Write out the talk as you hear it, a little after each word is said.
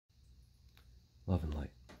Love and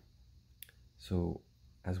light. So,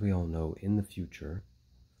 as we all know, in the future,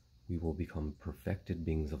 we will become perfected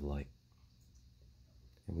beings of light.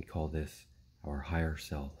 And we call this our higher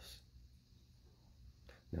selves.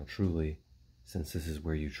 Now, truly, since this is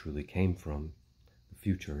where you truly came from, the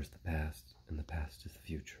future is the past, and the past is the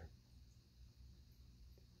future.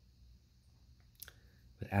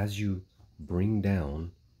 But as you bring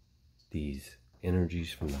down these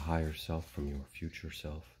energies from the higher self, from your future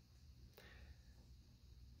self,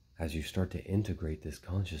 as you start to integrate this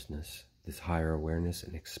consciousness, this higher awareness,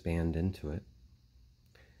 and expand into it,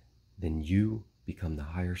 then you become the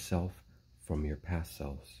higher self from your past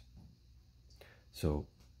selves. So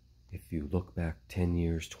if you look back 10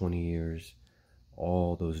 years, 20 years,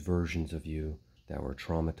 all those versions of you that were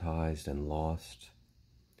traumatized and lost,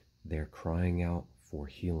 they're crying out for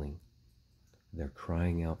healing. They're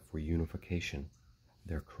crying out for unification.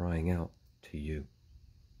 They're crying out to you.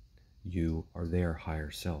 You are their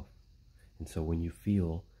higher self. And so when you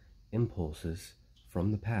feel impulses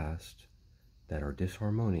from the past that are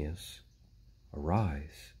disharmonious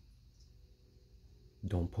arise,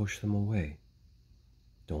 don't push them away.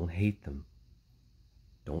 Don't hate them.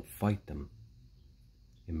 Don't fight them.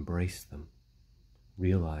 Embrace them.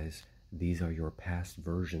 Realize these are your past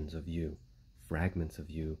versions of you, fragments of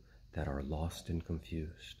you that are lost and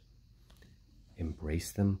confused.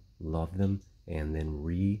 Embrace them, love them, and then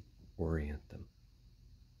reorient them.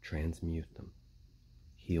 Transmute them.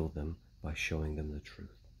 Heal them by showing them the truth.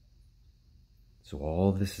 So all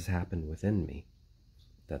of this has happened within me,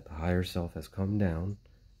 that the higher self has come down,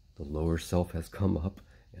 the lower self has come up,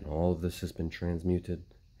 and all of this has been transmuted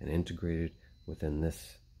and integrated within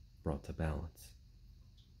this, brought to balance.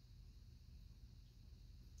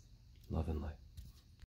 Love and light.